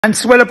And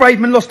Suella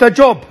Braverman lost her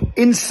job.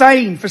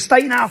 Insane for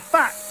stating out a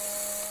fact.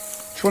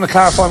 Just want to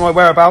clarify my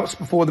whereabouts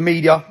before the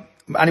media,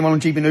 anyone on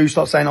GB News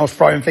starts saying I was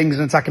throwing things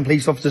and attacking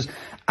police officers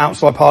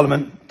outside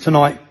Parliament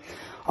tonight.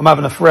 I'm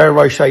having a Ferrero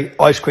Rocher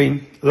ice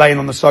cream laying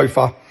on the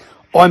sofa.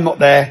 I'm not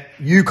there.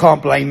 You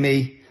can't blame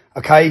me.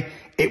 Okay?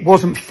 It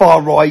wasn't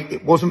far right.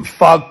 It wasn't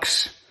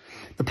thugs.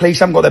 The police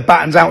haven't got their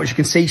batons out, as you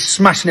can see,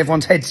 smashing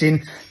everyone's heads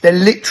in. They're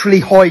literally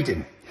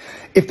hiding.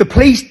 If the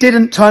police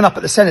didn't turn up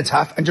at the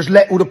Cenotaph and just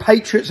let all the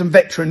patriots and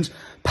veterans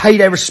pay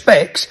their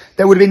respects,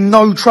 there would have been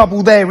no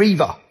trouble there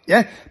either.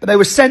 Yeah? But they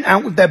were sent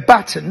out with their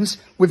batons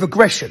with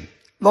aggression.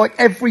 Like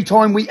every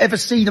time we ever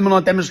see them on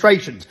our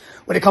demonstrations.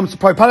 When it comes to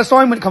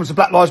pro-Palestine, when it comes to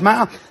Black Lives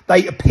Matter,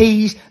 they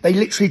appease, they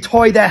literally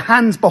tie their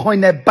hands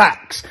behind their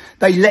backs.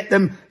 They let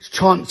them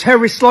chant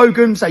terrorist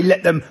slogans, they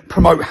let them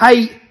promote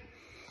hate.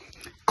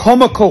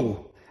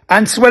 Comical.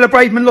 And Suella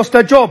Braverman lost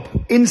her job.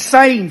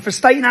 Insane for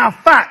stating out a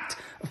fact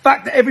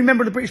that every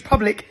member of the British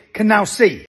public can now see.